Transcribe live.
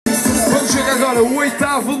agora o 8º,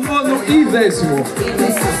 9º e 10º.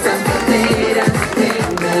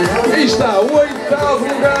 Aí está, o 8º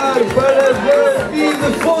lugar para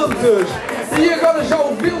David Fontes. E agora já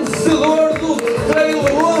o vencedor do trail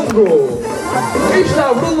longo. Aí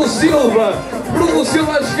está Bruno Silva. Bruno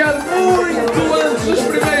Silva a chegar muito antes dos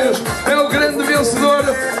primeiros. É o grande vencedor.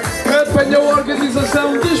 Apanhou a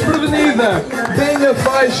organização desprevenida. Tem a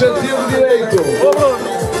faixa, teve direito.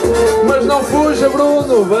 Mas não fuja,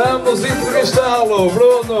 Bruno. Vamos entrevistá-lo.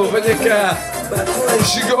 Bruno, venha cá.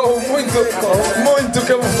 Chegou muito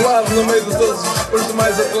camuflado no meio de todos os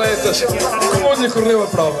demais atletas. Como lhe correu a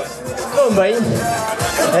prova? Bom, bem,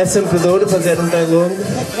 é sempre duro fazer um treino longo.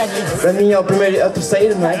 Para mim é o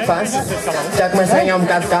terceiro, não é fácil. Já começa a ganhar um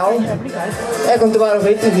bocado de calma. É controlar o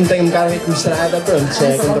ritmo, não tenho um bocado de ritmo de estrada, pronto,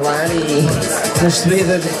 é controlar e nas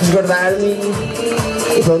subidas resguardar-me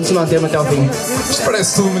e pronto, se manter-me até ao fim. Isto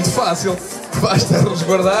parece tudo muito fácil. Basta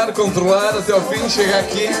resguardar, controlar até ao fim, chega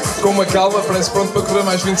aqui com uma calma, parece pronto para correr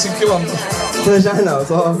mais 25 km. Mas já não,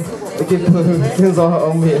 só daqui por 15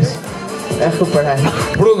 ao mês. É recuperar.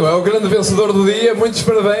 Bruno é o grande vencedor do dia, muitos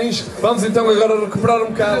parabéns. Vamos então agora recuperar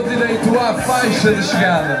um bocado direito à faixa de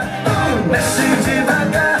chegada.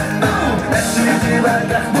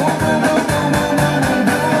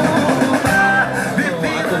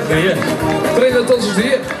 Treina todos os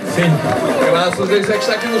dias? Sim. Graças a isso é que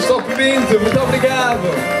está aqui nos top 20. Muito obrigado.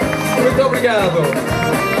 Muito obrigado.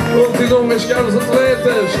 Continuam a chegar os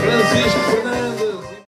atletas. Francisco Fernandes.